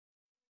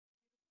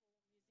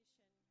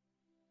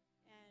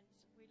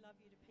love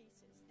you to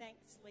pieces.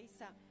 Thanks,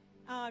 Lisa.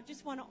 I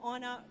just want to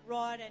honour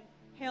Rod and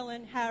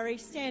Helen, Harry,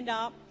 stand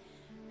up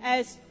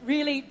as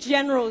really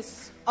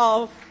generals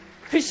of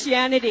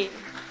Christianity.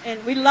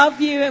 And we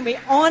love you and we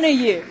honour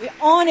you. We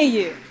honour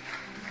you.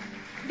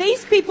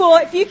 These people,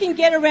 if you can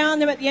get around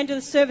them at the end of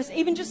the service,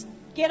 even just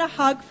get a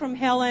hug from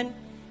Helen,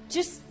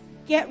 just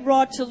get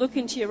Rod to look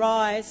into your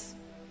eyes.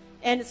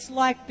 And it's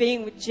like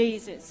being with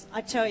Jesus,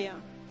 I tell you.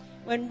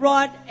 When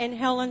Rod and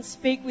Helen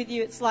speak with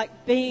you, it's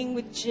like being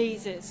with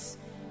Jesus.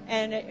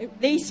 And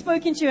they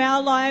spoke into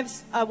our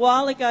lives a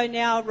while ago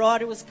now,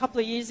 Rod. It was a couple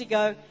of years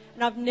ago,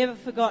 and I've never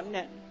forgotten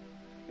it.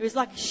 It was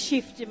like a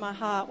shift in my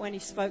heart when he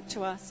spoke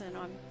to us, and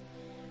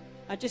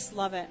I just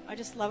love it. I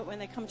just love it when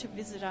they come to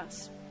visit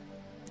us.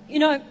 You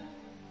know,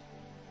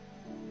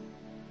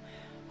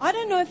 I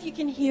don't know if you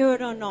can hear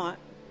it or not,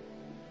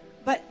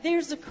 but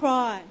there's a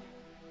cry.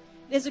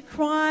 There's a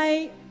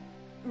cry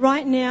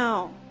right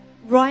now.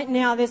 Right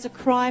now, there's a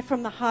cry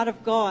from the heart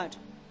of God.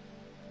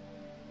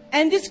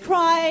 And this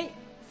cry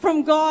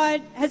from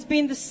God has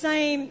been the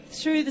same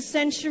through the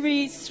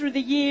centuries, through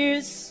the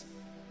years.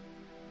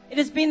 It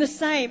has been the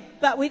same.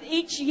 But with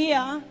each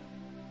year,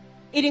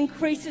 it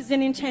increases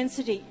in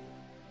intensity.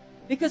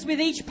 Because with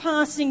each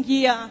passing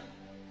year,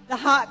 the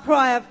heart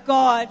cry of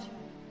God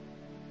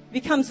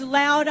becomes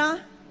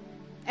louder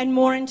and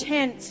more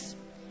intense.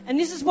 And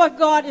this is what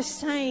God is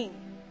saying.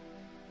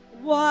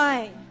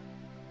 Why?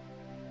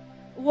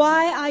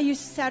 Why are you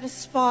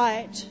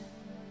satisfied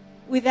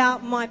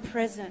without my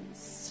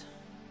presence?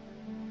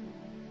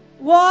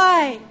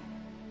 Why?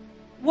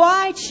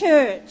 Why,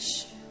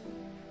 church?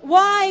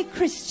 Why,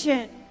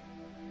 Christian?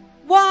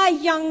 Why,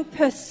 young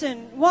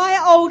person?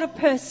 Why, older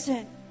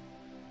person?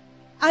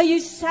 Are you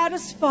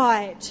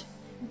satisfied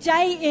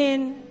day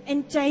in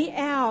and day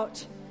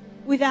out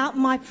without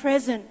my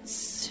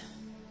presence?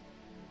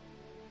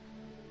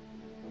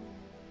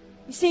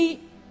 You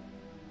see,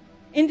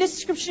 in this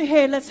scripture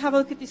here, let's have a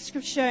look at this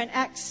scripture in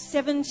Acts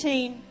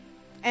 17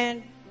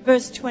 and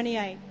verse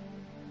 28.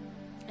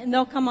 And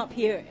they'll come up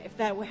here if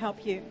that will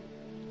help you.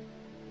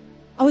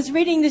 I was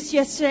reading this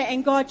yesterday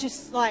and God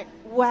just like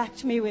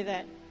whacked me with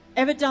it.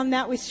 Ever done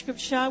that with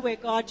scripture where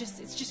God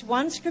it's just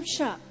one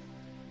scripture?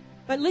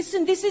 But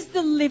listen, this is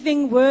the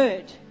living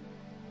word.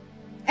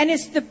 And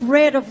it's the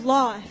bread of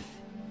life.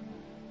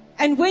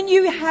 And when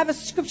you have a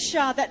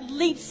scripture that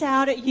leaps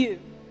out at you,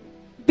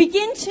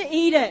 begin to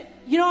eat it.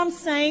 You know what I'm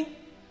saying?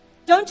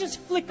 Don't just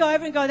flick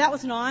over and go, that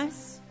was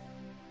nice.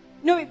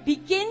 No,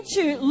 begin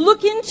to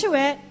look into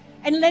it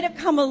and let it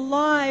come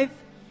alive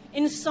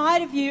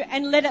inside of you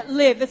and let it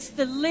live. It's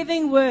the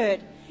living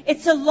word.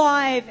 It's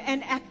alive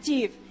and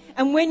active.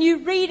 And when you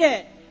read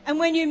it and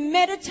when you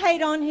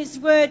meditate on his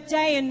word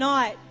day and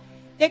night,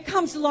 there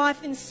comes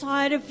life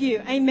inside of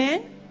you.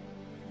 Amen?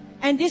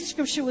 And this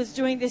scripture was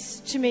doing this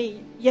to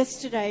me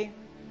yesterday.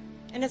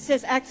 And it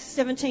says Acts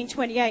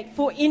 17:28,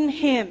 for in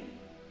him,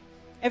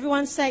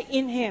 everyone say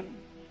in him,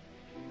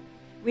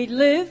 we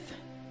live,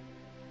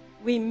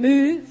 we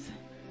move,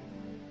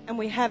 and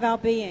we have our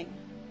being.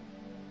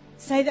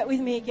 Say that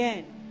with me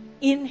again.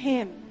 In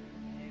him,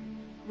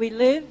 we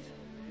live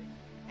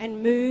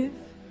and move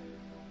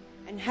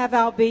and have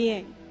our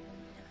being.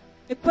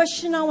 The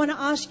question I want to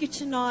ask you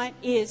tonight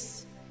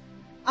is,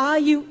 are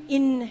you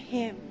in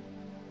him?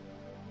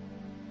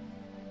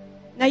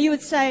 Now you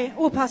would say,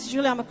 oh, Pastor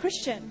Julie, I'm a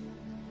Christian.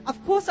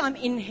 Of course I'm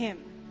in him.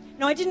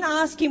 No, I didn't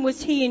ask him,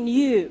 was he in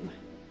you?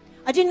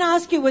 I didn't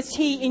ask you, was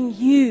he in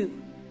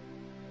you?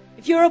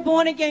 If you're a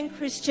born-again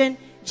Christian,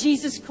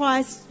 Jesus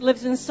Christ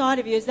lives inside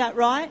of you. Is that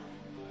right?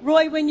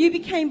 Roy, when you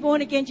became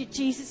born again, did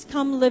Jesus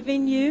come live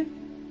in you?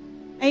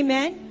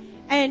 Amen?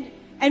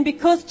 And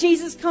because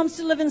Jesus comes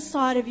to live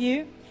inside of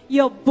you,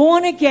 you're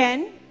born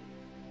again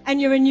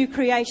and you're a new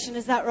creation.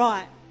 Is that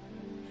right?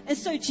 And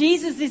so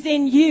Jesus is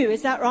in you.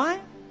 Is that right?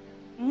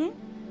 Mm-hmm.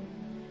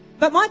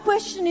 But my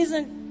question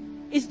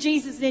isn't, is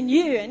Jesus in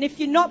you? And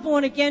if you're not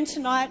born again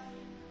tonight,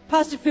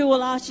 Pastor Phil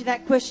will ask you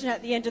that question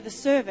at the end of the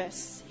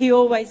service. He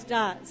always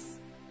does.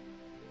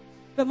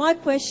 But my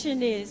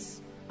question is,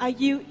 are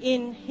you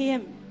in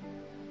him?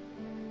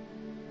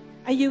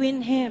 Are you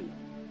in him?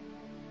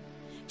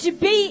 To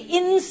be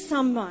in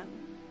someone,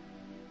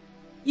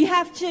 you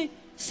have to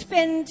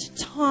spend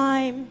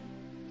time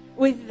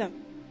with them.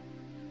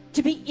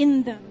 To be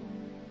in them.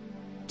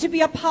 To be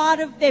a part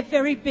of their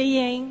very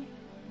being.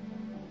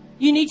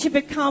 You need to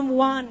become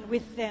one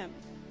with them.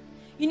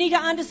 You need to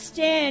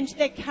understand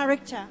their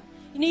character.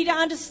 You need to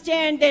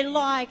understand their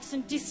likes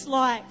and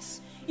dislikes.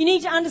 You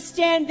need to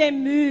understand their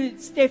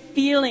moods, their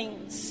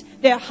feelings,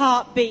 their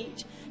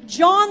heartbeat.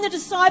 John the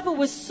disciple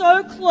was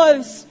so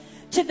close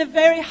to the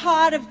very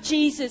heart of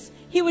Jesus.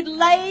 He would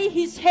lay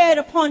his head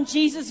upon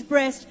Jesus'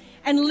 breast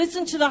and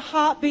listen to the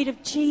heartbeat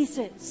of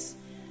Jesus.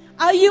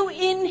 Are you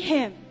in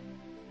him?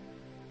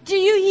 Do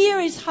you hear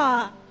his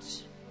heart?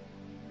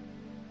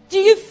 Do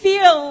you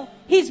feel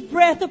his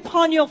breath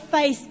upon your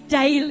face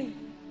daily?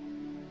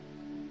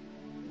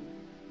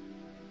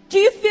 Do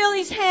you feel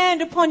his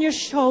hand upon your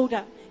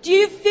shoulder? Do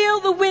you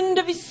feel the wind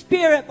of his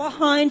spirit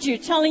behind you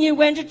telling you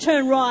when to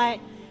turn right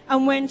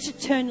and when to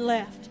turn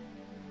left?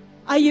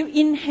 Are you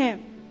in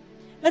him?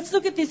 Let's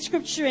look at this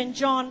scripture in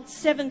John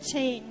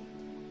 17,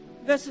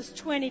 verses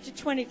 20 to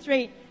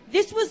 23.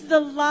 This was the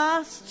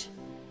last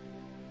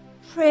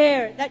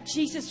prayer that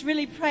Jesus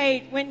really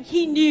prayed when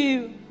he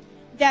knew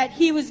that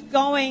he was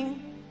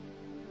going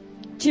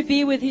to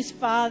be with his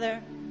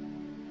Father.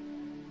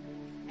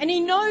 And he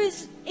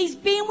knows he's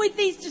been with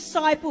these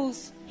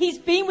disciples. He's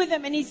been with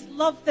them and he's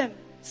loved them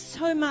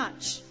so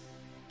much.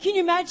 Can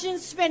you imagine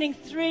spending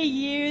 3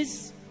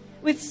 years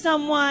with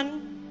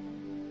someone,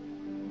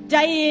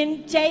 day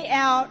in, day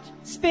out,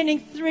 spending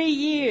 3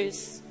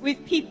 years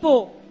with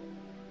people?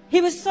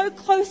 He was so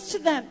close to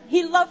them.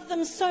 He loved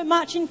them so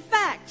much. In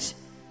fact,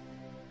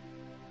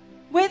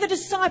 where the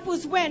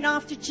disciples went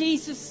after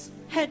Jesus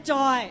had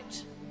died,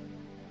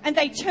 and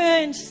they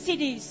turned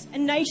cities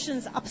and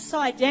nations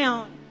upside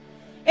down,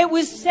 it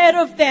was said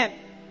of them,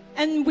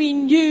 and we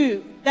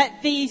knew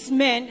that these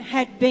men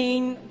had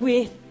been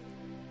with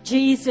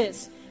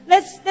Jesus.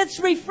 Let's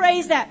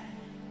rephrase that.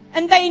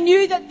 And they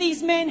knew that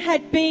these men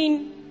had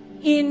been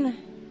in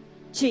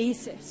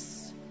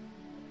Jesus.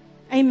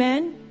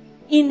 Amen?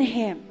 In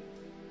him,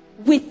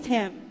 with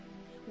him,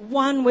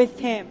 one with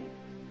him,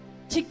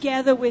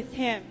 together with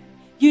him,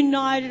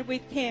 united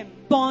with him,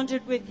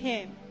 bonded with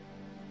him,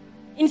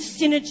 in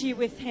synergy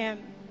with him,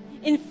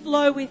 in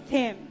flow with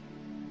him.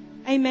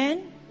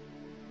 Amen?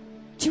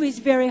 To his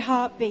very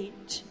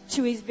heartbeat,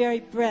 to his very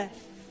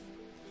breath.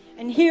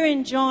 And here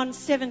in John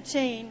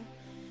 17,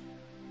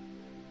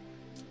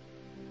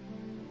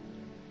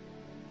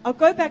 I'll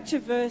go back to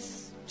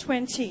verse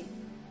 20.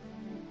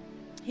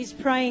 He's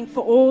praying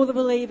for all the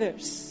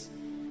believers.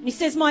 And he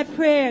says, my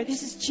prayer,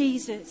 this is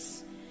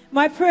Jesus,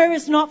 my prayer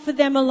is not for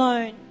them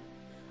alone.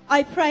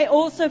 I pray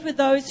also for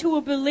those who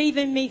will believe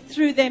in me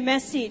through their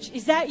message.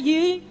 Is that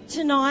you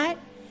tonight?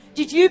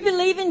 Did you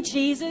believe in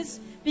Jesus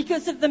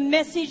because of the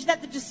message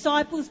that the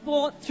disciples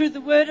brought through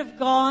the word of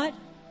God?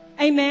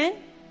 Amen?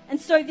 And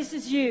so this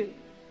is you.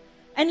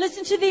 And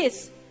listen to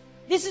this.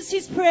 This is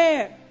his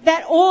prayer,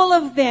 that all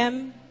of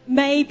them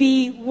may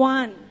be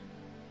one.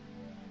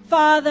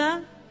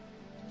 Father,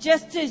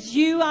 just as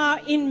you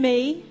are in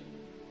me,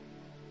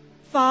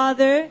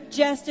 Father,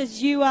 just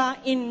as you are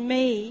in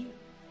me,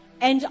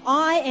 and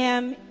I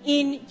am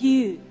in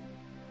you,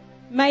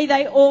 may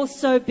they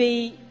also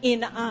be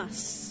in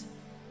us,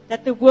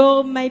 that the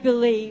world may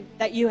believe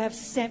that you have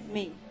sent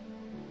me.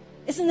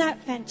 Isn't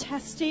that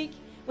fantastic?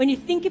 When you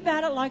think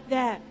about it like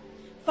that,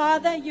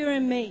 Father, you're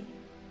in me,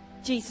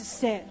 Jesus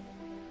said,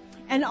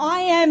 and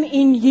I am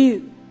in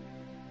you.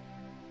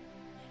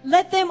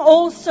 Let them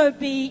also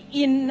be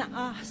in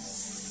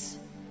us,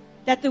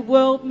 that the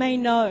world may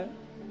know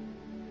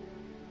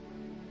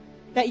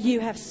that you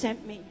have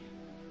sent me.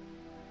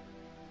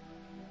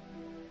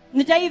 In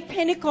the day of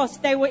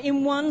Pentecost, they were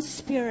in one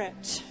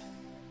spirit,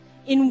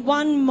 in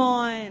one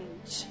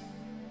mind,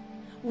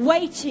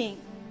 waiting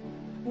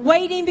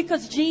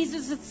because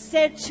Jesus had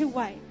said to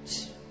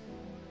wait.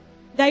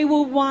 They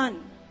were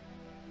one,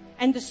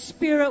 and the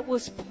Spirit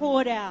was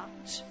poured out.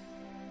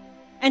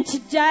 And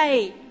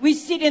today, we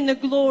sit in the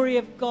glory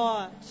of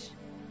God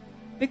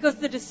because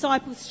the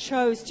disciples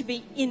chose to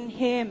be in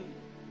him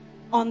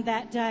on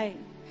that day.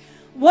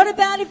 What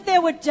about if there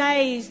were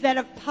days that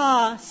have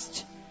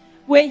passed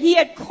where he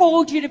had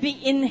called you to be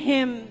in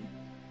him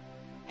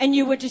and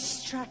you were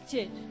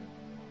distracted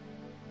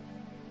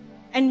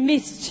and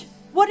missed?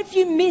 What if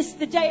you missed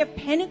the day of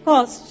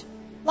Pentecost,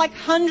 like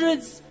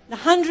the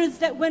hundreds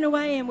that went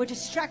away and were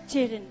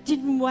distracted and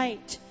didn't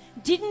wait,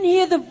 didn't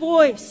hear the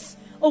voice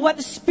or what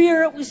the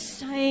Spirit was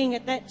saying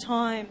at that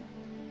time,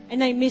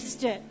 and they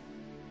missed it?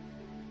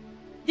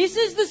 This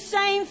is the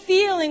same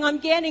feeling I'm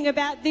getting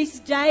about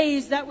these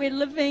days that we're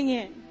living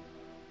in.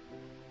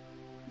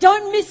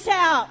 Don't miss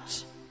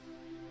out.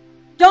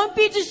 Don't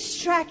be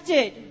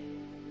distracted.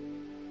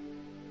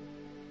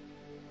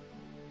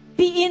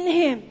 Be in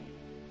him.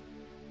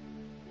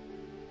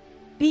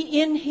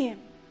 Be in him.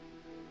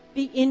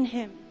 Be in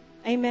him.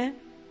 Amen.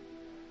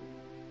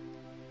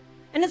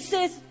 And it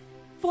says,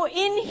 for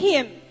in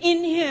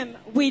him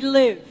we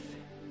live.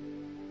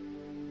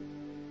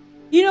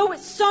 You know,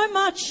 so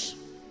much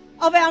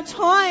of our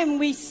time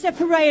we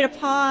separate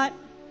apart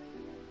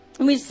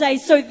and we say,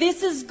 so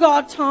this is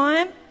God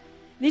time,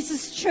 this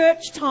is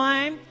church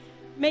time,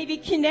 maybe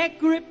connect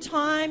group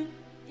time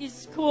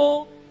is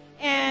cool,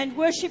 and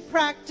worship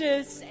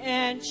practice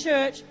and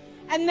church,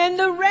 and then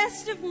the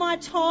rest of my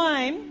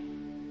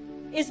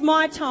time is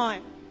my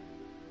time.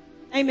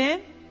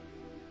 Amen?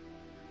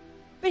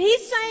 But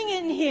he's saying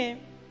in him,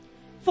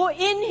 for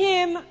in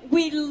him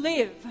we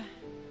live.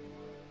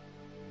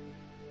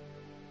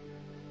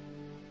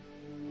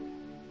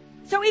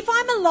 So if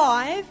I'm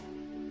alive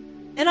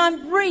and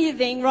I'm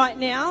breathing right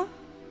now,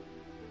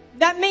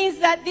 that means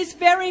that this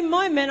very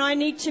moment I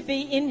need to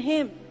be in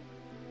him.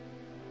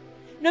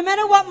 No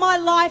matter what my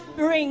life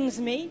brings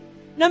me,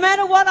 no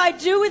matter what I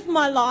do with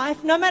my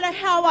life, no matter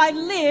how I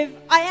live,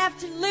 I have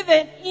to live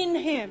it in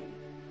him.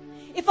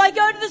 If I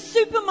go to the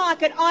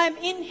supermarket, I am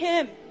in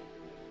him.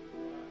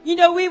 You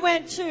know, we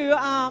went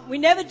to, we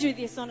never do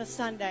this on a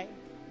Sunday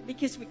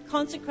because we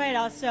consecrate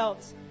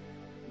ourselves.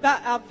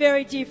 our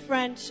very dear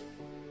friend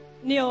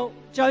Neil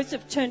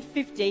Joseph turned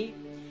 50,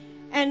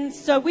 and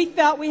so we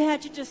felt we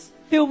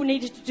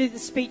needed to do the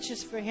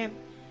speeches for him,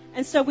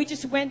 and so we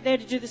just went there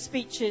to do the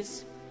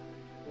speeches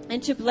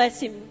and to bless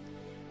him,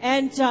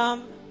 and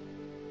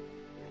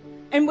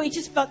we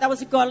just felt that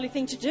was a godly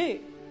thing to do.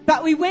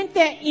 But we went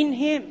there in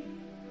him.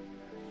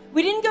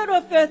 We didn't go to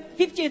a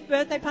 50th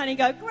birthday party and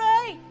go,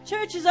 great,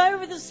 church is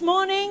over this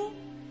morning.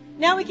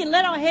 Now we can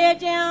let our hair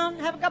down,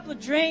 have a couple of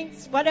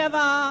drinks,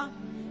 whatever.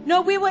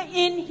 No, we were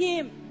in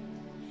him.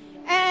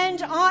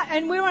 And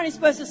we were only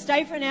supposed to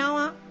stay for an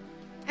hour.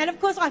 And of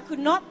course, I could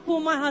not pull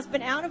my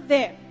husband out of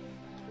there.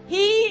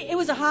 It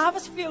was a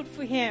harvest field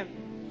for him.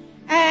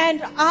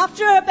 And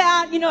after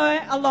about,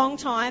 a long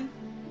time,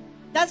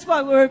 that's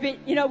why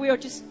we were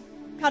just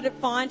cut it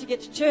fine to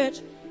get to church.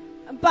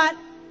 But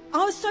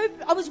I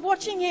was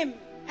watching him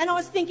and I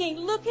was thinking,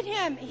 look at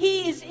him.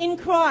 He is in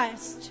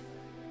Christ.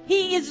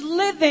 He is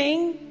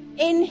living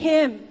in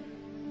him.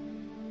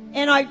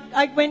 And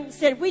I went and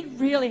said, we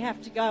really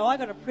have to go. I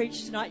got to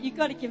preach tonight. You've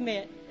got to give me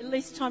at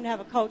least time to have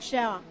a cold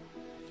shower.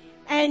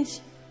 And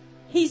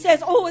he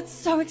says, oh, it's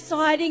so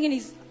exciting. And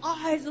his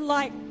eyes are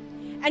like,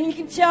 and you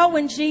can tell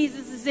when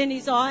Jesus is in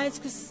his eyes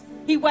because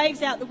he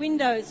waves out the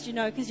windows,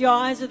 because your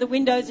eyes are the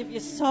windows of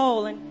your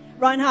soul. And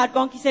Reinhard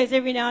Bonnke says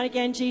every now and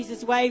again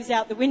Jesus waves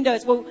out the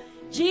windows. Well,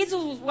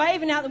 Jesus was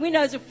waving out the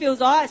windows of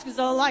Phil's eyes because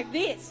they were like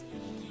this.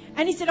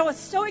 And he said, oh, it's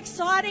so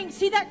exciting.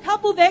 See that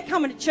couple, they're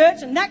coming to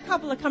church, and that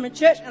couple are coming to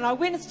church. And I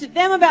witnessed to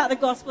them about the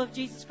gospel of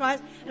Jesus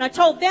Christ, and I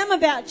told them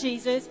about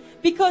Jesus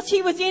because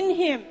he was in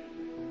him.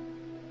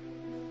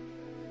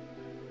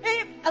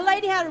 A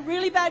lady had a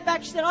really bad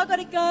back. She said, I've got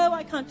to go.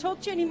 I can't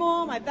talk to you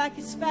anymore. My back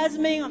is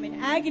spasming. I'm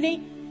in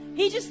agony.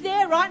 He's just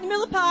there right in the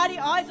middle of the party,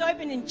 eyes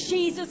open, in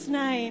Jesus'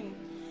 name.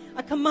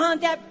 I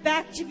command that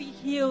back to be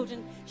healed.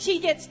 And she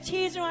gets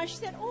tears in her eyes. She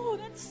said, oh,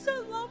 that's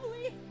so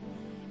lovely.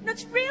 And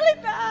it's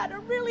really bad. It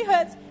really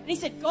hurts. And he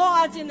said,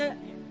 God's in the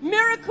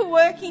miracle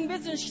working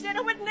business. She said,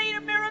 I would need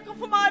a miracle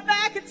for my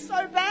back. It's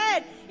so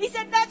bad. He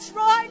said, that's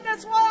right.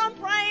 That's why I'm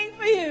praying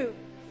for you.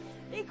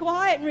 Be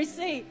quiet and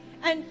receive.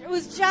 And it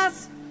was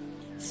just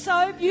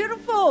so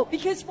beautiful.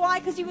 Because why?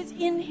 Because he was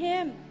in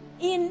him.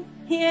 In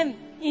him.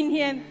 In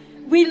him.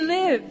 We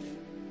live.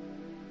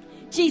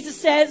 Jesus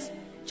says,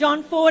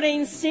 John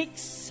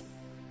 14:6,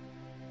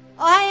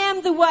 I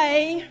am the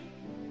way,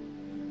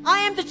 I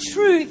am the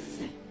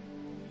truth,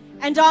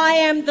 and I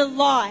am the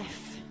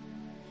life.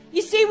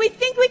 You see, we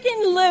think we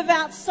can live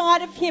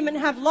outside of him and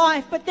have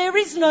life, but there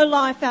is no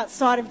life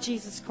outside of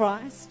Jesus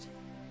Christ.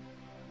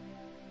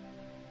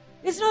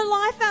 There's no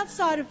life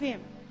outside of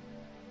him.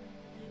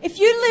 If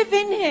you live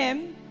in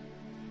him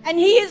and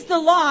he is the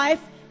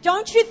life,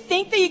 don't you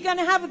think that you're going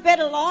to have a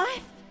better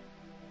life?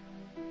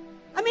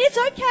 I mean, it's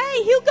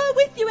okay. He'll go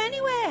with you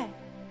anywhere.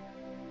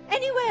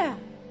 Anywhere.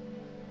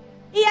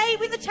 He ate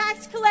with the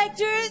tax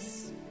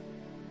collectors.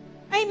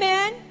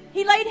 Amen.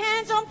 He laid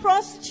hands on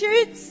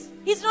prostitutes.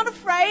 He's not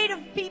afraid of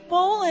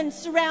people and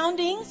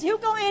surroundings. He'll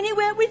go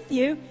anywhere with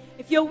you.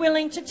 If you're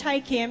willing to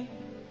take him,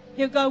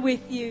 he'll go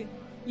with you.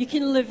 You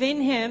can live in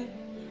him.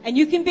 And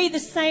you can be the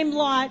same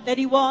light that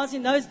he was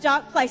in those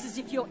dark places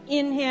if you're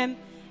in him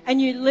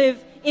and you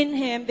live in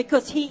him,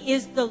 because he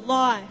is the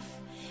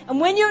life.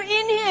 And when you're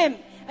in him,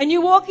 and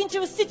you walk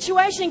into a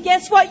situation,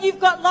 guess what? You've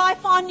got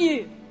life on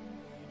you.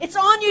 It's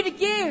on you to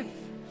give.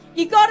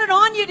 You got it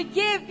on you to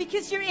give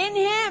because you're in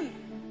him.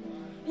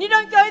 And you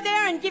don't go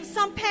there and give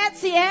some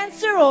patsy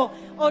answer or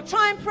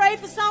try and pray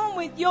for someone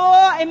with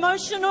your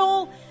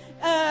emotional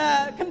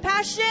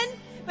compassion.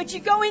 But you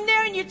go in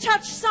there and you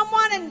touch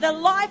someone, and the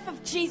life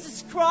of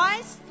Jesus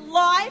Christ,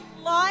 life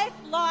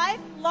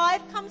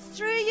comes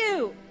through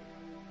you.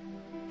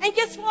 And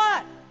guess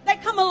what? They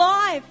come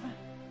alive.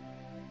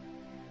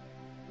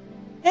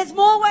 There's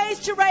more ways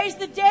to raise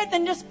the dead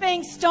than just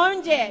being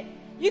stone dead.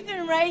 You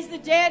can raise the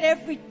dead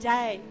every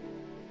day.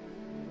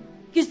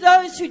 Because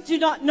those who do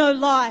not know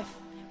life,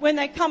 when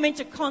they come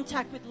into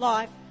contact with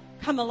life,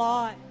 come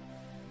alive.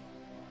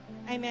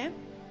 Amen.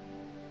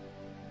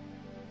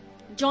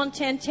 John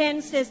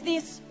 10:10 says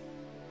this: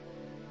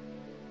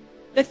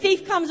 the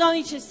thief comes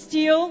only to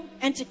steal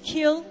and to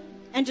kill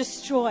and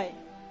destroy.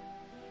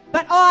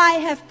 But I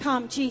have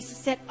come, Jesus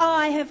said,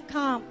 I have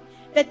come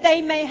that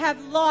they may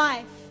have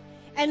life,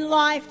 and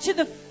life to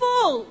the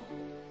full.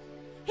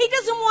 He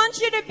doesn't want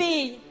you to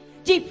be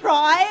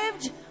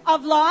deprived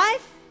of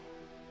life.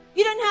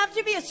 You don't have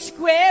to be a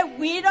square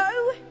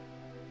weirdo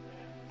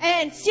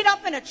and sit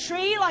up in a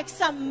tree like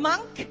some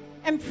monk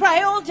and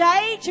pray all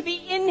day to be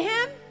in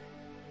him.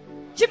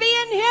 To be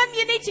in him,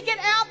 you need to get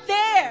out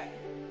there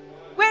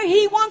where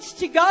he wants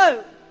to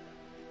go.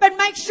 But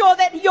make sure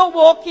that you're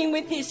walking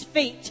with his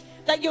feet,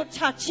 that you're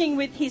touching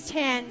with his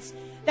hands,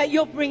 that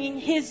you're bringing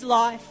his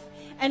life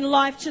and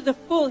life to the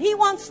full. He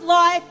wants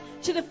life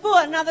to the full.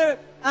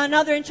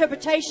 Another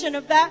interpretation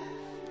of that,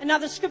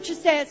 another scripture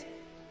says,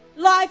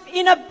 life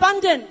in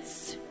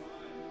abundance.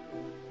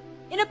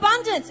 In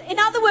abundance. In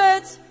other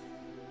words,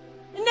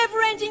 a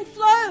never-ending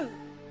flow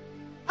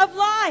of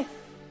life,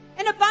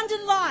 an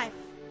abundant life.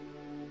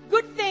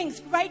 good things,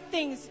 great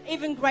things,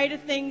 even greater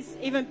things,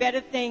 even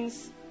better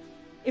things,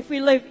 if we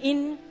live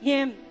in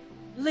Him.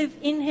 Live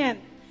in Him.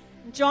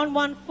 John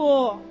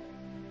 1:4,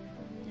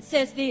 it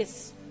says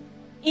this,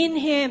 in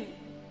Him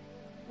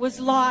was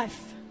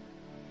life,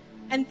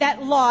 and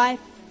that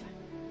life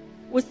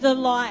was the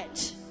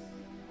light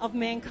of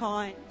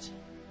mankind.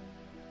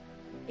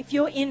 If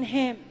you're in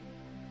Him,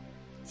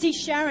 see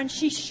Sharon,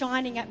 she's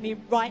shining at me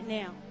right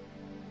now.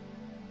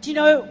 Do you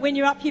know when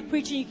you're up here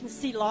preaching, you can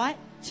see light?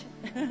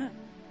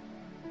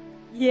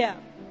 Yeah.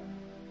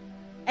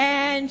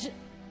 And,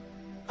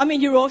 I mean,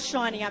 you're all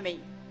shining at me.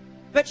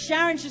 But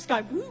Sharon's just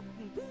going, whoop,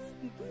 whoop, whoop.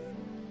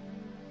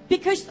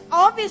 Because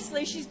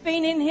obviously she's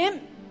been in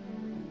Him.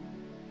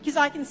 Because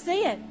I can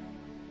see it.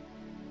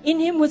 In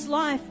Him was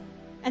life,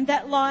 and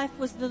that life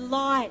was the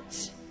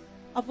light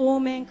of all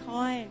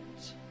mankind.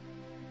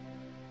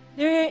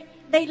 They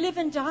live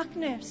in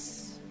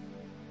darkness.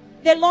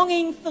 They're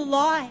longing for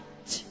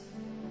light.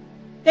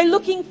 They're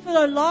looking for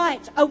a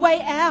light, a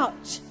way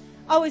out.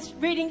 I was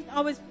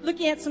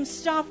looking at some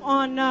stuff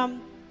on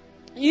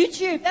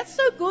YouTube. That's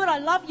so good. I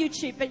love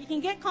YouTube, but you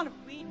can get kind of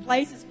weird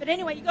places. But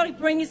anyway, you've got to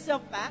bring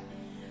yourself back.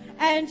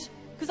 And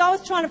because I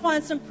was trying to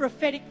find some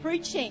prophetic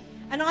preaching,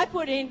 and I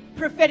put in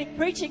prophetic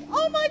preaching.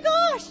 Oh my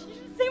gosh, you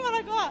should see what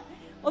I got.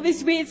 All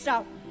this weird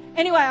stuff.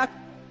 Anyway, I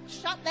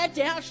shut that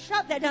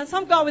down.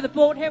 Some guy with a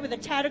bald head with a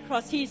tat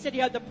across here said he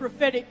had the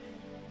prophetic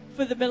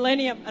for the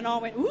millennium. And I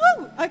went, woo,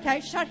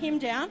 okay, shut him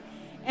down.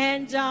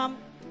 And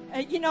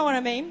you know what I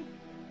mean.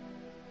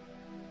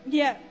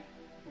 Yeah.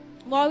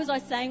 Why was I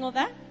saying all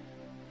that?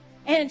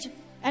 And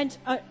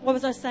what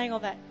was I saying all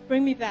that?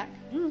 Bring me back.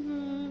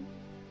 What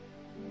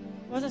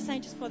was I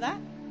saying just for that?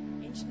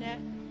 Internet,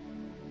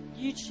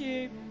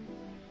 YouTube.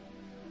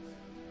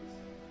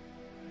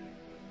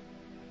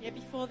 Yeah,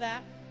 before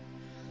that.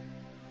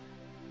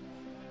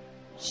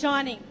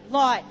 Shining,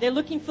 light. They're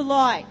looking for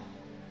light.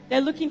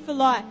 They're looking for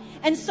light.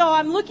 And so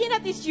I'm looking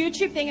at this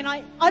YouTube thing, and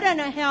I don't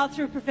know how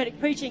through prophetic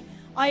preaching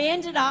I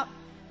ended up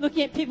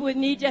looking at people with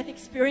near-death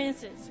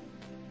experiences.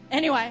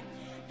 Anyway,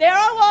 there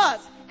I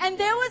was. And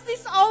there was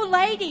this old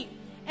lady,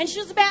 and she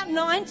was about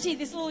 90,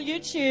 this little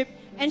YouTube,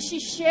 and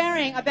she's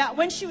sharing about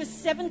when she was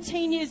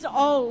 17 years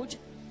old,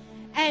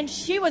 and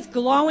she was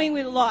glowing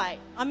with light.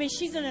 I mean,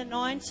 she's in her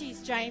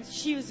 90s, James.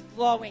 She was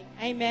glowing.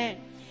 Amen.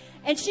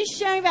 And she's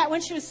sharing about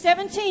when she was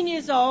 17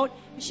 years old,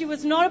 she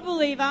was not a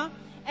believer,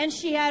 and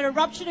she had a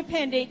ruptured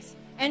appendix,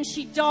 and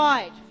she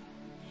died.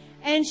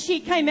 And she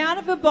came out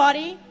of her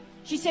body.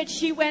 She said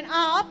she went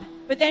up,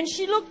 but then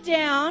she looked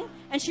down,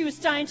 and she was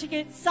starting to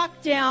get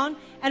sucked down,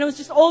 and it was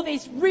just all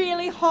these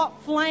really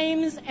hot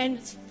flames, and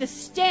the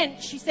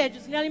stench, she said,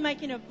 was nearly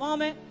making her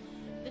vomit.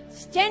 The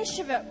stench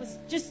of it was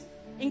just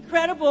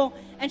incredible,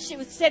 and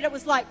she said it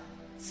was like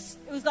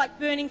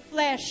burning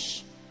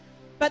flesh,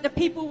 but the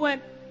people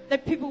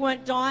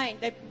weren't dying.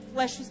 Their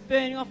flesh was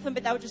burning off them,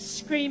 but they were just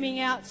screaming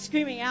out,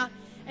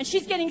 and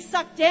she's getting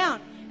sucked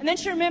down. And then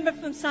she remembered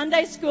from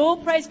Sunday school,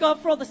 praise God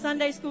for all the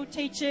Sunday school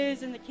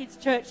teachers and the kids'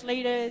 church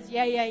leaders,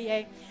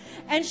 yeah.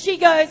 And she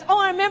goes, oh,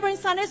 I remember in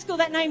Sunday school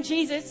that name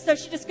Jesus. So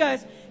she just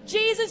goes,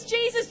 Jesus,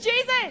 Jesus,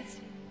 Jesus.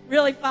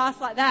 Really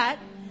fast like that,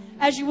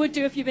 as you would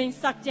do if you've been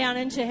sucked down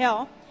into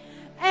hell.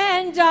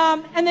 And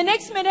the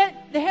next minute,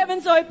 the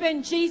heavens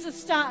open.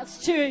 Jesus starts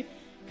to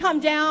come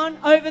down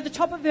over the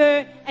top of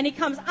her, and He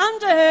comes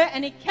under her,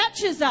 and He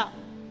catches her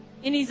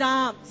in His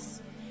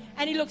arms.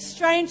 And He looks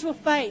straight into her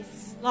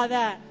face like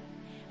that.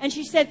 And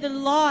she said the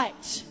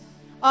light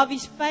of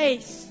His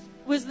face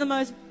was the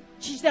most...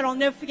 She said, I'll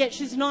never forget.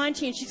 She's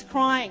 90 and she's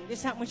crying.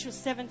 This happened when she was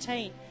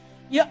 17.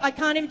 I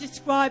can't even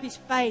describe His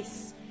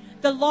face.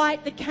 The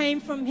light that came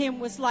from Him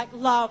was like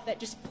love that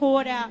just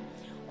poured out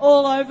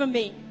all over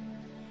me.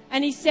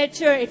 And He said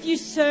to her, if you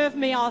serve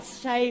me, I'll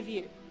save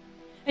you.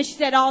 And she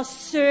said, I'll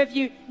serve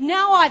you.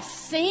 Now I've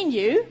seen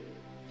you.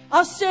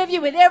 I'll serve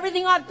you with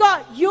everything I've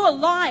got. You're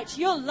light.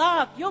 You're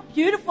love. You're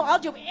beautiful. I'll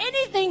do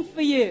anything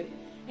for you.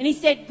 And He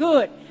said,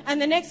 good.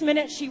 And the next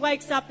minute she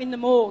wakes up in the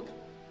morgue.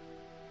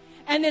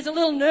 And there's a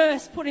little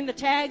nurse putting the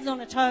tags on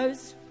her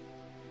toes.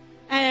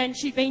 And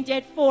she'd been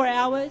dead 4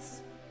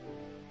 hours.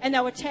 And they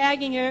were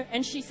tagging her.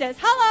 And she says,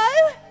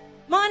 hello,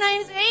 my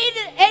name's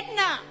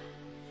Edna.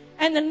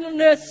 And the little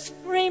nurse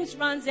screams,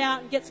 runs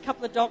out and gets a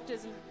couple of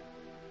doctors and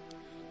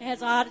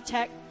has a heart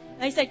attack.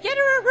 And they say, get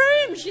her a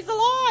room. She's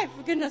alive,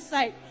 for goodness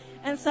sake.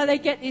 And so they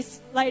get this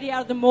lady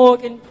out of the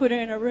morgue and put her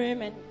in a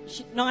room. And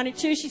she's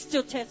 92, she's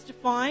still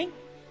testifying.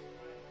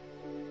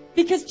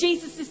 Because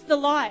Jesus is the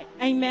light.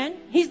 Amen.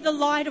 He's the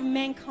light of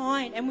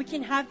mankind. And we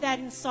can have that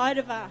inside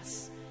of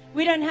us.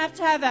 We don't have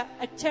to have a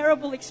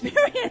terrible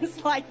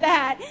experience like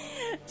that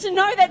to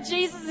know that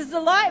Jesus is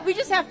the light. We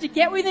just have to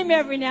get with Him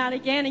every now and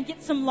again and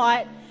get some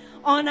light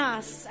on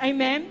us.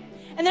 Amen.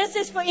 And then it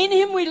says, for in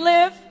Him we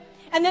live.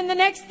 And then the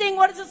next thing,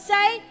 what does it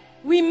say?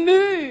 We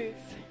move.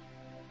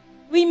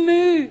 We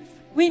move.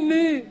 We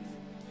move.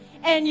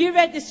 And you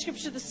read this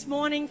scripture this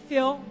morning,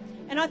 Phil.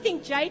 And I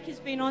think Jake has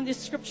been on this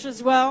scripture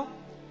as well.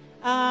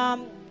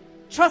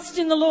 Trust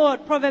in the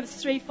Lord, Proverbs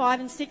 3, 5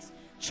 and 6.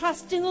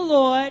 Trust in the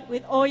Lord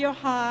with all your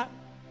heart.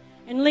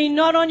 and lean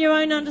not on your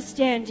own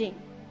understanding.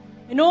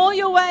 In all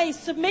your ways,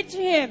 submit to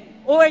Him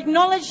or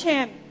acknowledge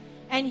Him,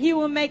 and He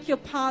will make your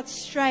paths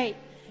straight.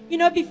 You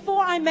know,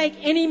 before I make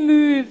any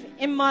move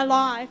in my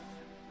life,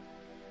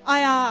 I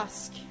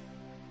ask,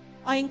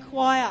 I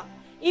inquire,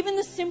 even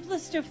the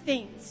simplest of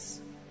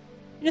things.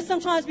 You know,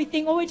 sometimes we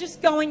think, oh, we're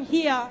just going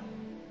here,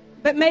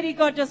 but maybe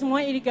God doesn't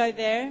want you to go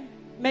there.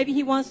 Maybe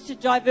He wants to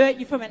divert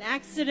you from an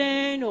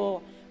accident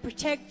or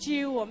protect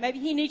you, or maybe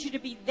He needs you to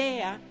be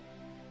there.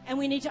 And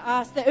we need to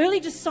ask. The early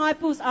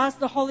disciples asked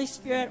the Holy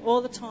Spirit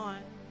all the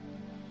time.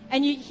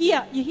 And you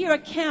hear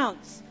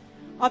accounts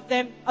of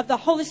them, of the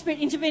Holy Spirit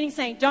intervening,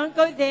 saying, don't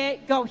go there,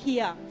 go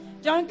here.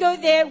 Don't go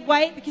there,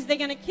 wait, because they're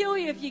going to kill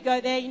you if you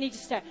go there. You need to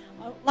stay.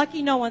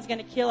 Lucky no one's going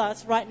to kill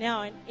us right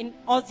now in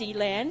Aussie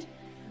land.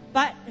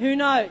 But who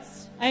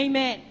knows?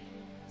 Amen.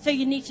 So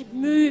you need to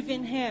move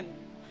in Him.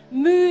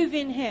 Move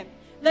in Him.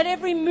 Let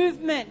every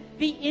movement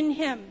be in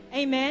Him.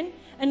 Amen.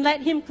 And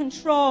let Him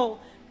control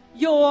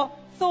your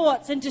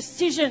thoughts and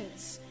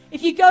decisions.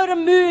 If you go to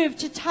move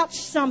to touch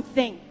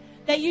something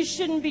that you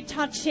shouldn't be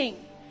touching,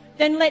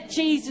 then let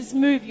Jesus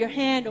move your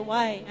hand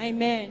away.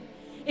 Amen.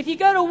 If you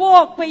go to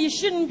walk where you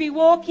shouldn't be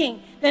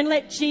walking, then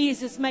let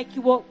Jesus make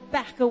you walk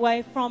back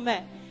away from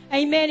it.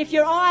 Amen. If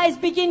your eyes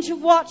begin to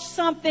watch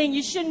something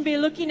you shouldn't be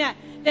looking at,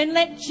 then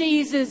let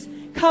Jesus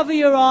cover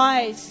your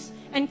eyes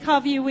and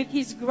cover you with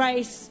His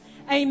grace.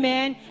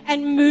 Amen.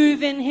 And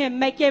move in Him.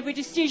 Make every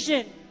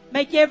decision.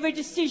 Make every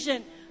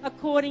decision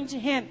according to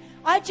Him.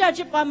 I judge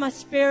it by my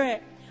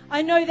spirit.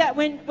 I know that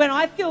when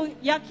I feel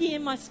yucky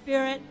in my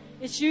spirit,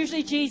 it's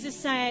usually Jesus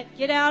saying,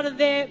 get out of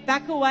there,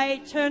 back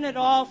away, turn it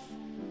off,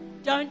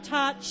 don't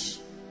touch.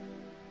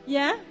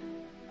 Yeah?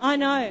 I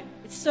know.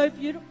 It's so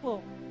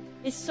beautiful.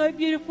 It's so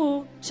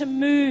beautiful to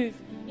move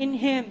in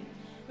Him.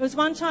 There was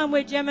one time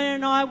where Gemma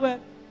and I were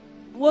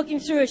walking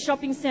through a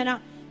shopping centre.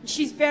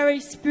 She's very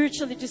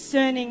spiritually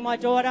discerning, my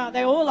daughter.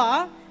 They all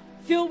are.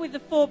 Filled with the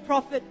 4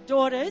 prophet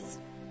daughters.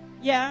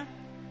 Yeah.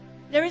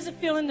 There is a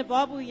fill in the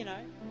Bible, you know,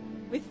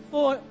 with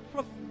 4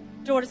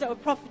 daughters that were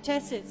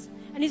prophetesses.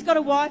 And he's got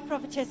a wife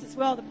prophetess as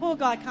well. The poor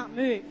guy can't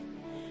move.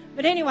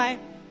 But anyway,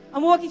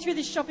 I'm walking through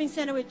this shopping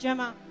centre with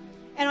Gemma.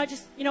 And I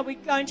just, you know, we're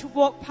going to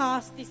walk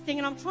past this thing.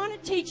 And I'm trying to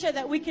teach her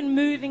that we can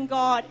move in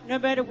God no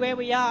matter where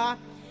we are.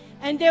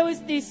 And there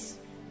was this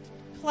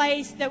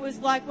place that was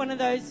like one of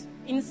those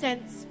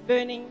incense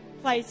burning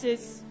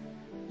places,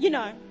 you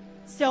know,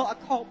 sell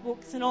occult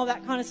books and all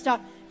that kind of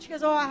stuff. She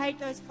goes, oh, I hate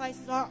those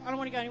places. I don't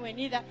want to go anywhere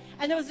near that.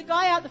 And there was a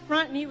guy out the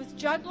front and he was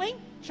juggling,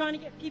 trying to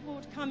get people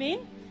to come in.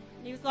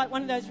 And he was like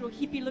one of those real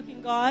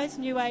hippie-looking guys,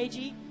 new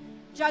agey,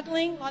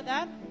 juggling like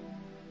that.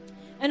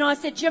 And I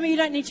said, Gemma, you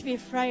don't need to be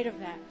afraid of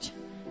that.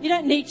 You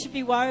don't need to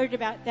be worried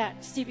about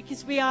that, see,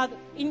 because we are,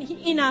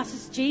 in us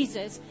is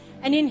Jesus,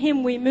 and in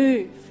Him we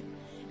move.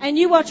 And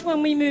you watch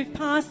when we move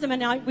past them,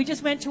 and we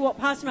just went to walk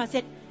past him, and I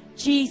said,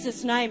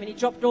 Jesus' name, and he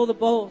dropped all the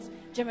balls.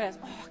 Gemma goes,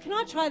 oh, can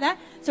I try that?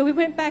 So we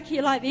went back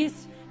here like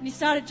this, and he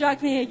started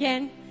juggling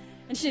again.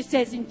 And she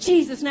says, in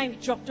Jesus' name, he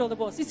dropped all the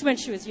balls. This is when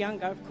she was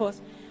younger, of course.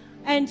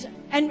 And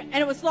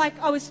it was like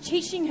I was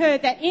teaching her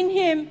that in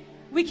Him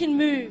we can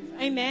move.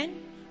 Amen.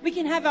 We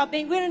can have our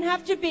being. We don't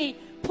have to be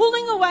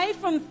pulling away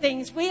from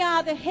things. We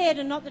are the head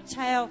and not the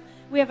tail.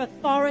 We have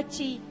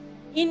authority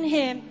in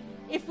Him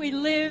if we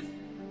live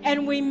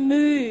and we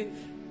move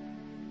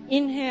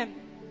in Him.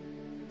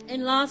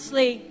 And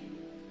lastly,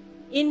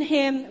 in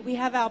Him we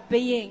have our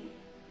being.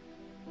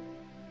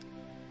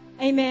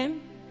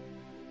 Amen.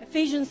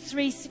 Ephesians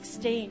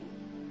 3:16.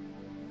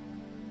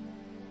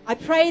 I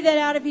pray that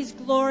out of His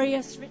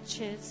glorious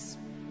riches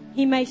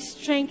He may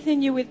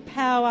strengthen you with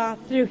power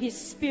through His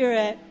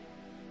Spirit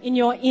in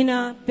your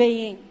inner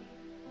being.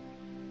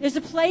 There's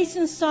a place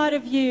inside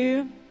of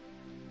you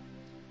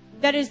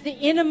that is the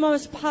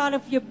innermost part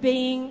of your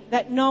being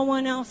that no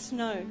one else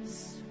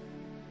knows.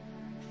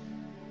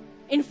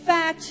 In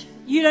fact,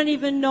 you don't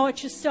even know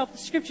it yourself. The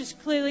scriptures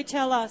clearly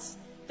tell us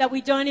that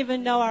we don't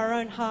even know our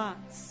own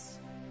hearts.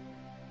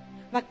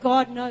 But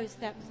God knows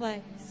that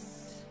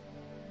place.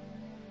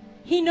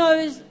 He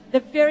knows the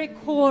very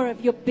core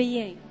of your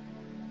being.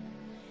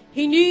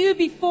 He knew you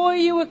before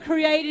you were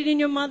created in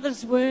your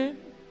mother's womb.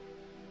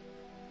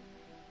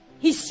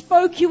 He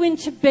spoke you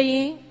into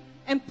being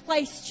and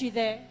placed you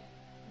there.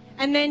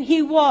 And then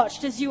He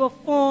watched as you were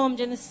formed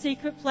in the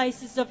secret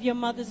places of your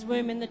mother's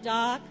womb in the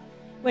dark,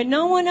 where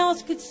no one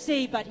else could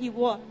see, but He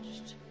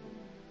watched.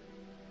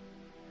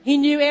 He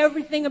knew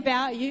everything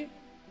about you.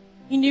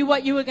 He knew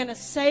what you were going to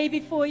say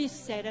before you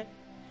said it.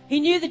 He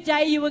knew the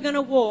day you were going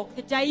to walk,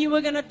 the day you were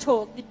going to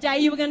talk, the day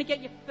you were going to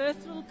get your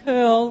first little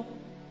curl.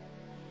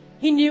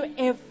 He knew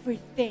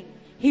everything.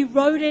 He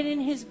wrote it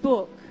in His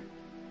book.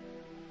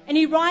 And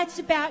He writes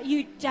about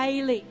you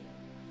daily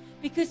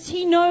because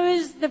He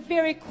knows the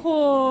very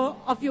core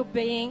of your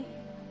being.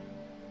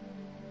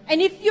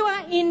 And if you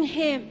are in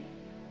Him,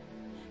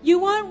 you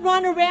won't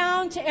run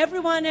around to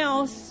everyone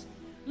else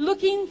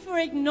looking for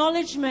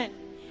acknowledgement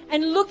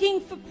and looking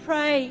for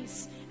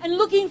praise and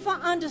looking for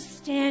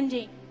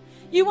understanding.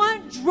 You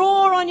won't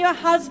draw on your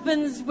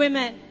husband's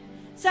women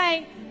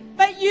saying,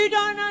 but you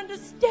don't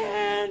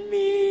understand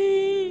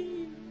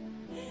me.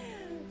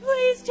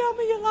 Please tell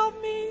me you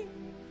love me.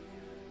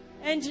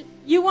 And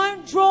you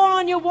won't draw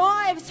on your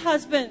wives,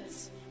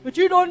 husbands. But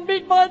you don't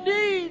meet my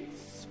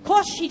needs. Of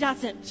course she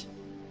doesn't.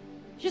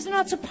 She's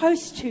not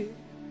supposed to.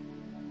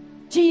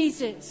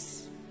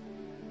 Jesus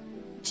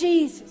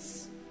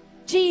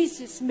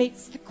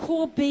meets the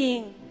core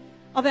being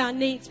of our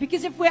needs.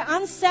 Because if we're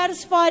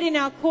unsatisfied in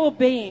our core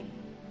being,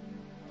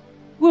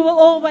 we will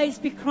always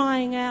be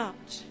crying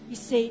out, you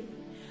see.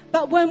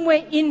 But when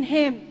we're in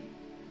Him,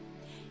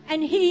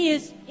 and He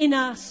is in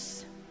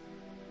us,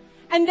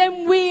 and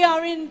then we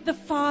are in the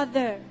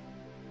Father,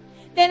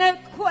 then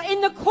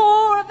in the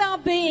core of our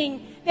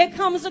being, there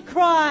comes a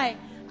cry,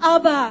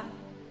 Abba,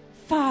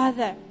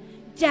 Father,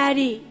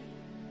 Daddy,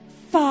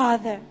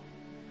 Father,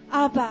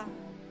 Abba,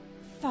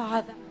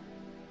 Father.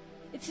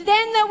 It's then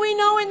that we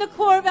know in the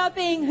core of our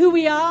being who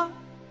we are,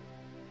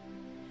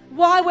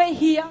 why we're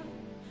here,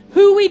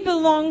 who we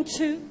belong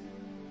to,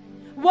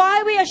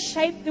 why we are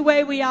shaped the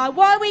way we are,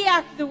 why we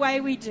act the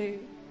way we do,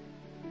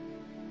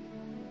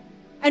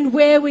 and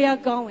where we are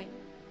going.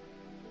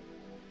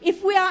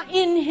 If we are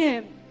in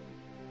Him,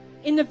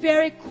 in the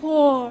very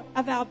core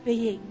of our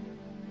being,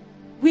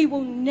 we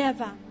will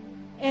never,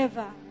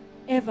 ever,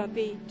 ever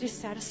be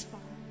dissatisfied.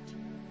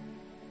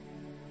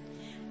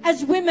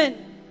 As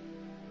women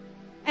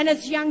and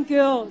as young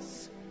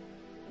girls,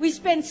 we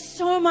spend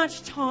so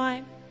much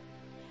time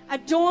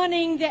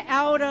adorning the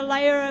outer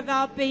layer of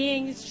our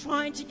beings,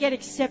 trying to get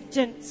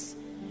acceptance.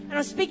 And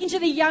I'm speaking to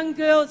the young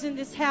girls in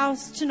this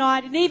house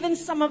tonight, and even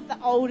some of the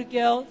older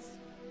girls.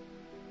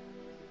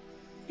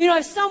 You know,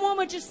 if someone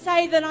would just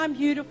say that I'm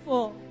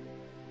beautiful,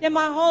 then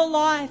my whole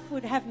life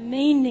would have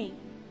meaning.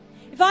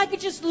 If I could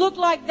just look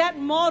like that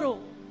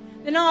model,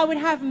 then I would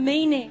have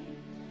meaning.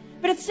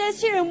 But it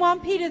says here in 1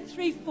 Peter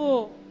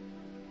 3:4,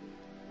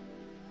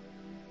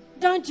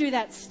 don't do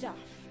that stuff.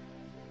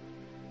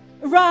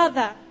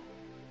 Rather,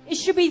 it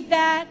should be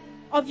that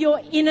of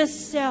your inner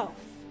self,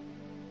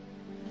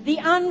 the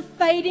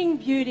unfading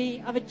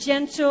beauty of a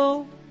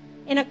gentle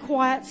and a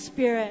quiet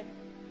spirit,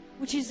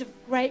 which is of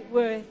great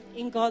worth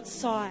in God's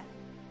sight.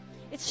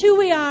 It's who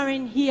we are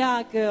in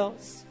here,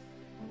 girls.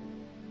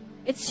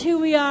 It's who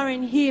we are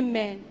in here,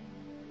 men.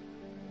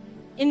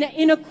 In the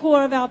inner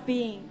core of our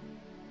being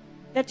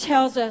that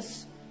tells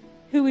us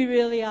who we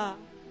really are.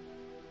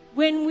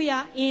 When we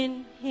are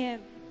in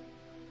Him.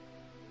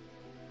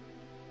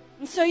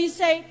 And so you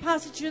say,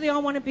 Pastor Julie, I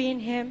want to be in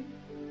Him.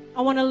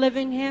 I want to live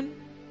in Him.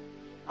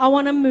 I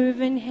want to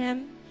move in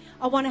Him.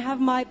 I want to have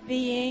my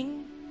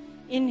being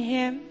in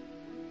Him.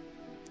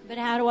 But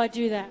how do I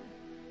do that?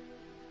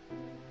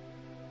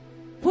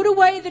 Put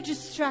away the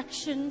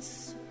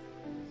distractions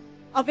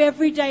of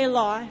everyday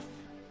life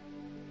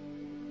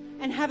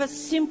and have a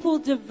simple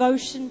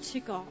devotion to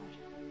God.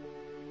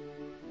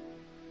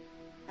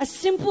 A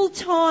simple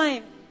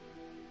time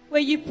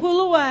where you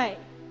pull away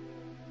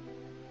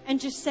and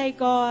just say,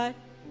 God,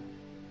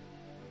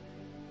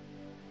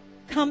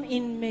 come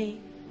in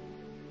me.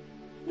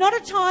 Not a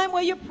time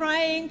where you're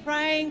praying.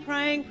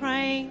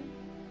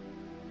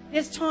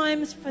 There's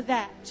times for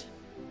that.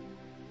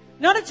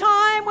 Not a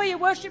time where you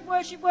worship.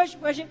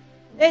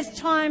 There's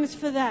times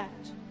for that.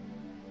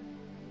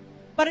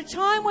 But a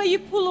time where you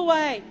pull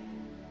away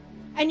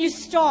and you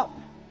stop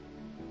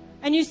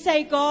and you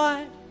say,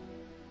 God,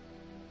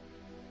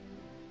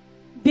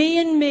 be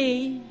in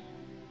me,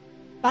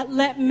 but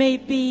let me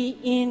be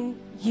in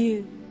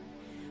you.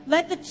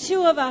 Let the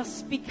two of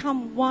us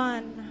become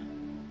one.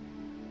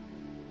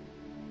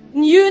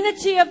 In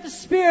unity of the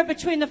Spirit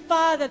between the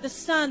Father, the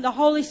Son, the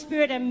Holy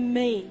Spirit, and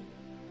me.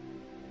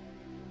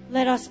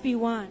 Let us be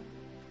one.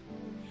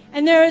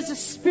 And there is a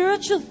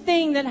spiritual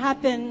thing that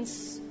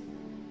happens.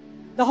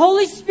 The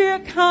Holy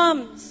Spirit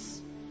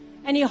comes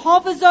and He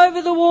hovers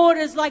over the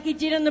waters like He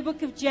did in the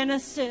book of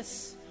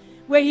Genesis,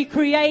 where He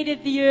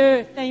created the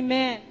earth.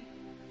 Amen.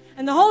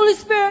 And the Holy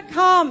Spirit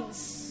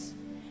comes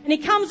and He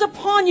comes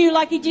upon you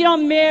like He did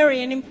on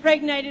Mary and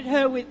impregnated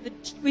her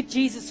with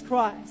Jesus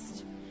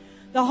Christ.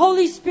 The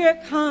Holy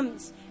Spirit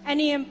comes and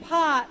He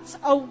imparts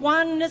a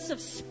oneness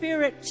of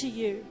spirit to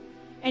you,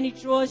 and He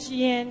draws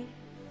you in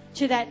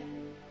to that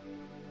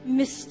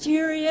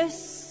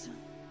mysterious,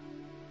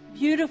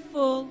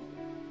 beautiful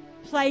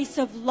place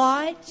of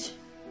light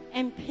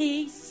and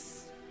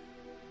peace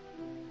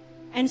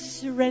and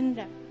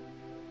surrender,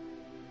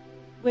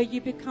 where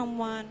you become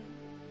one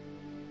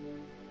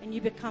and you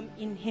become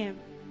in Him.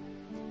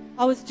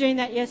 I was doing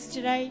that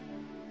yesterday.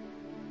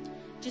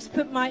 Just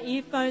put my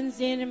earphones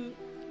in, and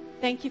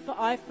thank you for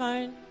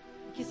iPhone,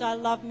 because I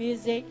love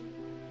music.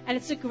 And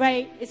it's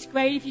great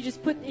if you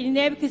just put it in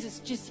there, because it's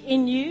just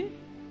in you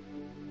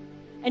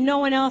and no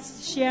one else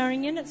is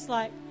sharing it. It's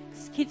like,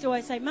 kids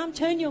always say, Mum,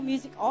 turn your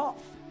music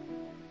off.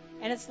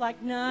 And it's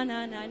like, no.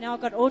 Now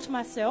I've got it all to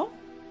myself.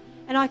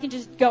 And I can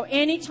just go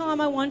anytime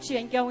I want to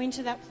and go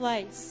into that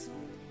place.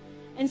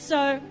 And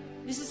so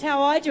this is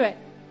how I do it.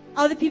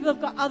 Other people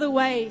have got other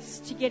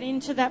ways to get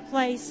into that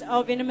place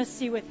of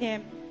intimacy with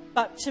Him.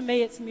 But to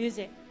me, it's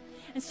music.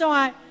 And so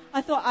I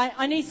I thought,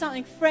 I need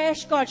something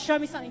fresh. God, show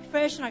me something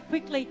fresh. And I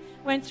quickly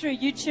went through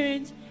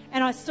YouTunes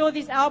and I saw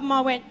this album.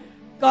 I went,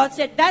 God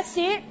said, that's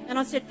it. And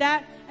I said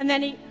that. And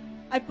then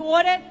I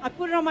bought it. I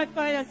put it on my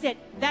phone. I said,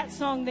 that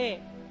song there.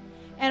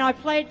 And I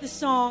played the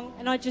song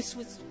and I just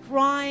was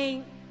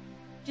crying,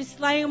 just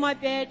laying on my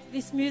bed,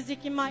 this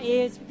music in my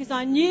ears, because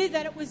I knew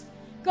that it was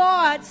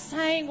God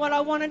saying what I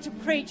wanted to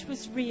preach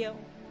was real.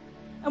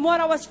 And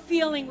what I was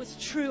feeling was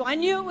true. I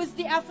knew it was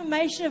the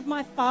affirmation of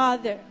my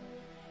Father.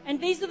 And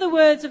these are the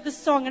words of the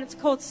song, and it's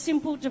called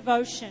Simple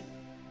Devotion.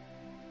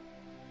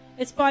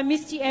 It's by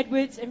Misty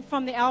Edwards and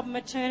from the album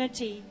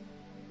Eternity.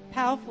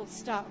 Powerful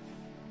stuff.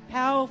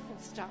 Powerful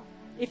stuff.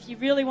 If you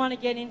really want to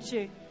get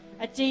into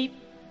a deep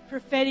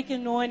prophetic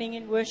anointing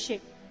in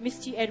worship,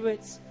 Misty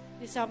Edwards.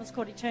 This album's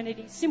called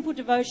Eternity. Simple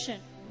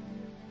Devotion.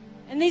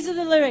 And these are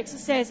the lyrics. It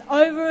says,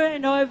 over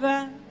and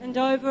over and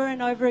over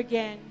and over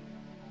again,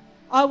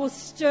 I will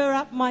stir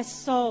up my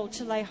soul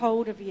to lay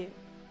hold of you.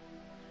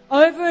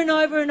 Over and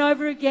over and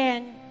over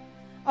again,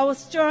 I will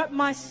stir up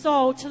my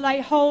soul to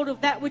lay hold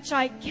of that which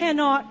I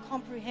cannot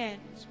comprehend.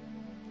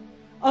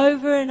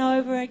 Over and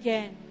over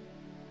again.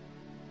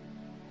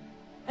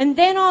 And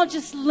then I'll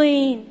just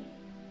lean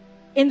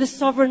in the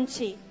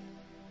sovereignty.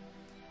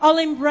 I'll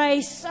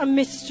embrace a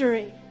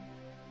mystery.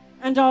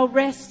 And I'll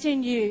rest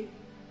in you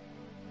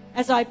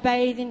as I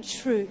bathe in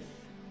truth.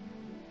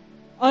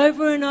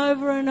 Over and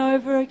over and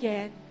over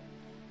again.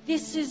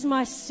 This is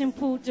my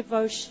simple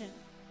devotion.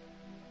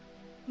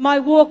 My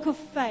walk of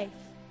faith,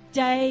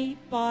 day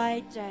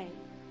by day,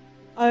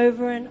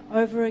 over and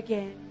over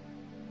again.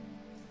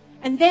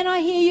 And then I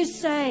hear you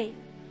say,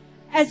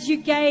 as you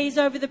gaze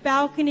over the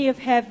balcony of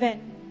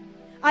heaven,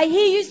 I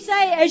hear you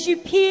say as you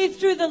peer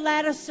through the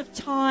lattice of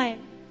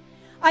time,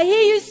 I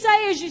hear you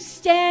say as you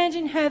stand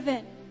in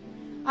heaven,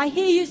 I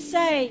hear you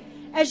say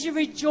as you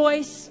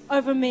rejoice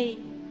over me.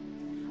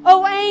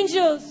 Oh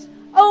angels,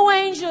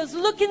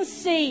 look and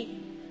see.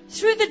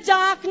 Through the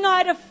dark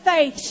night of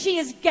faith, she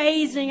is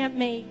gazing at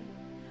me.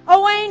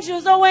 Oh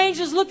angels,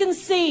 look and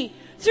see.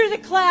 Through the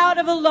cloud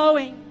of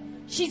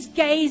allowing, she's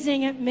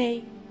gazing at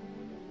me.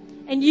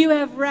 And you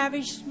have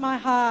ravished my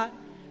heart,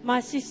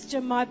 my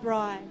sister, my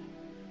bride,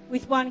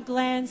 with one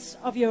glance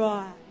of your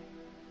eye,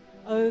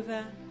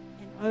 over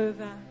and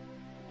over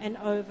and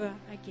over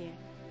again.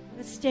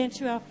 Let's stand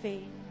to our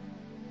feet.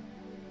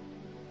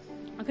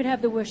 I could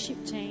have the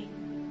worship team.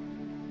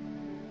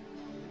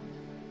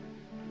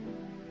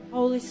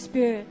 Holy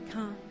Spirit,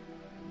 come.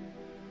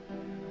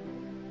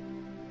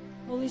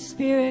 Holy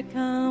Spirit,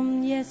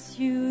 come. Yes,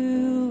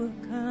 you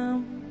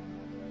come.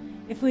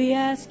 If we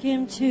ask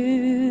Him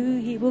to,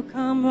 He will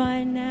come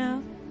right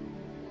now.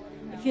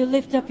 If you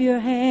lift up your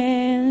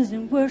hands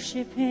and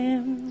worship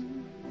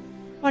Him,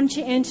 why don't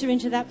you enter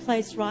into that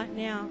place right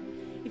now?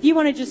 If you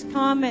want to just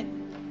come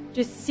and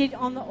just sit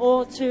on the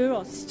altar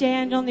or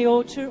stand on the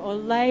altar or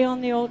lay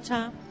on the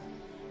altar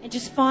and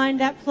just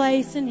find that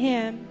place in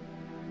Him,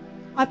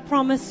 I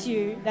promise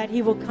you that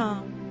He will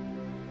come.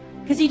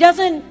 Because He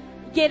doesn't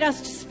get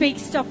us to speak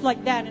stuff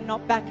like that and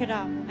not back it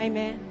up.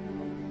 Amen.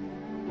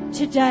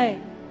 Today,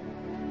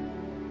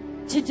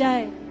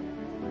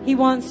 He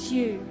wants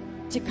you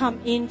to come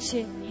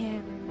into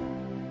Him.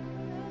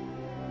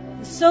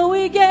 So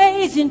we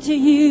gaze into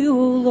you,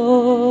 O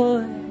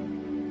Lord.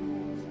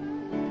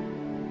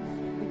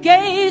 We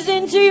gaze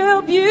into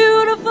your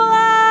beautiful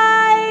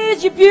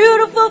eyes, your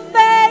beautiful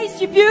face,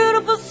 your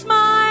beautiful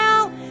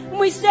smile. And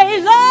we say,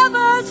 love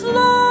us,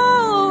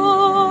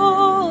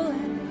 Lord.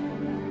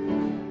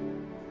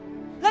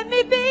 Let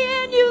me be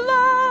in you,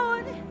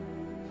 Lord.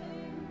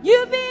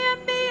 You be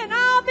in me and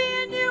I'll be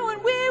in you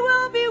and we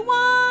will be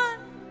one.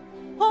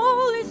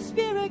 Holy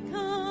Spirit,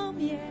 come,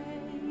 yeah.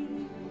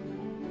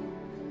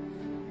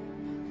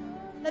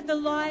 Let the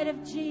light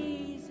of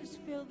Jesus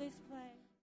fill this place.